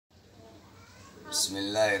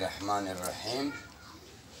Bismillahirrahmanirrahim.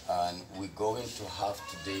 And we're going to have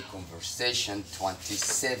today conversation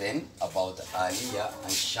 27 about Aliyah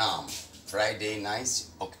and Sham, Friday 9th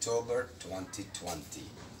October 2020.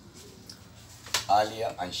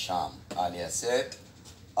 Aliyah and Sham. Aliyah said,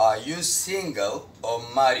 "Are you single or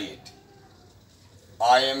married?"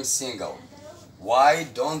 "I am single." "Why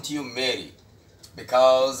don't you marry?"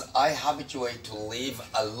 "Because I habituate to live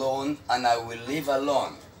alone and I will live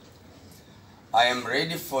alone." "I am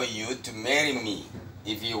ready for you to marry me.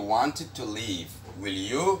 If you wanted to leave, will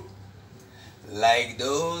you?" Like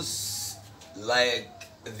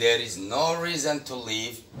there is no reason to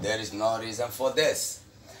leave, there is no reason for this.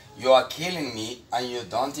 You are killing me and you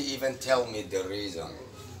don't even tell me the reason.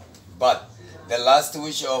 But the last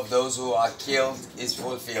wish of those who are killed is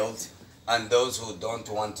fulfilled, and those who don't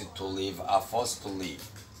want to live are forced to leave.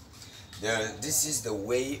 This is the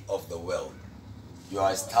way of the world. You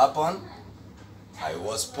are stubborn. I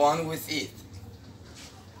was born with it.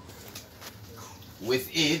 With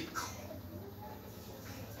it.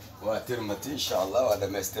 وترمتي إن شاء الله وهذا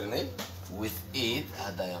مسترني. With it.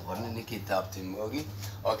 هذا يقولني كتاب تيموجي.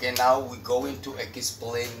 Okay, now we're going to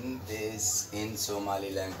explain this in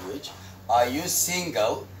Somali language. Are you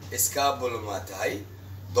single? Iskabul matai,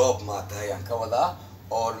 dob matai ankawada,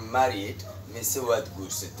 or married? Miswad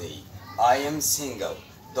gursitei. I am single.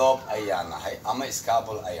 Dob ayanahay, ama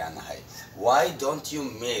iskabul ayanahay. Why don't you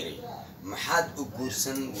marry? Maxaad u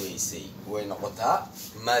guursan weysay? Way noqotaa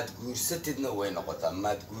maad guursatidna way noqotaa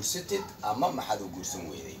maad guursatid ama maxaad u guursan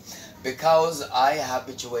weyday? Because I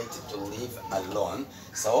habituated to live alone.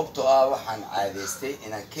 Sababtoo ah waxaan caadaystay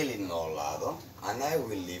inaan keli noolaado, and I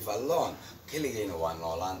will live alone. Keligayna waa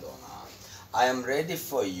noolaan doonaa. I am ready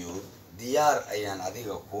for you. Diyaar ayaan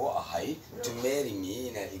adiga ku ahay to marry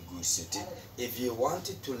me inaad i guursatid. If you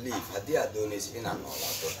wanted to leave, haddii aad doonayso inaad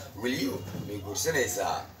noolaato, will you? Ma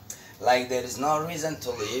guursanaysaa? Like there is no reason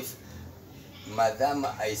to leave.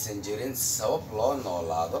 Maadaama aysan jirin sabab loo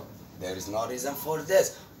noolaado, there is no reason for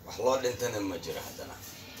this. Wax loo dhintana ma jiro haddana.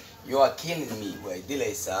 You are killing me, way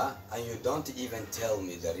dilaysaa, and you don't even tell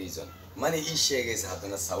me the reason. Mana ii sheegaysa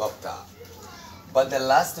haddana sababta. But the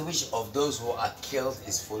last wish of those who are killed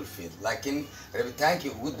is fulfilled. Lakin rabitaankii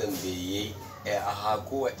ugu dambeeyay ee ahaa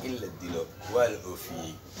kuwa in la dilo waa la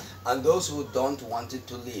oofiyey. And those who don't want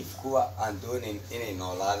to live, kuwa aan doonayn inay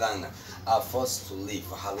noolaadaan, are forced to live.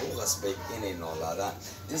 Waxaa lagu qasbay inay noolaadaan.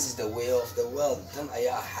 This is the way of the world. Tan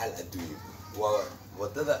ayaa xal adduun. Waa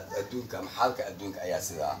wadada adduunka ama xalka adduunka ayaa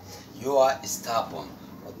sidaa. You are stubborn.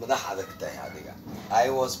 Wad madax adag tahay adiga. I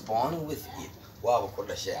was born with it. Waaba ku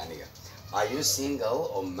dhashay aniga. Are you single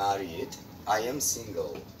or married? I am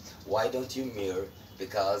single. Why don't you marry?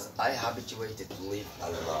 Because I habituated to live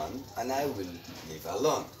alone and I will live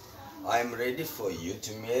alone. I am ready for you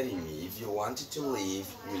to marry me. If you wanted to leave,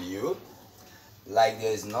 will you? Like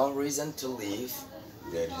there is no reason to leave,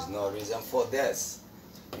 there is no reason for this.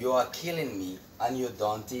 You are killing me and you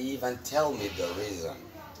don't even tell me the reason.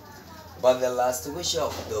 But the last wish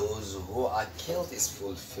of those who are killed is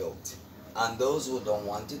fulfilled, and those who don't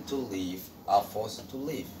want to leave are forced to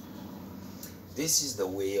leave. This is the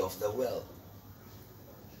way of the world.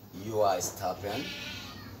 You are stubborn.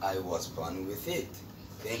 I was born with it.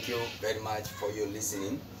 Thank you very much for your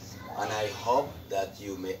listening, and I hope that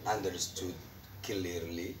you may understood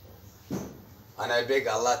clearly. And I beg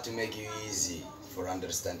Allah to make you easy for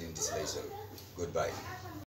understanding this lesson. Goodbye.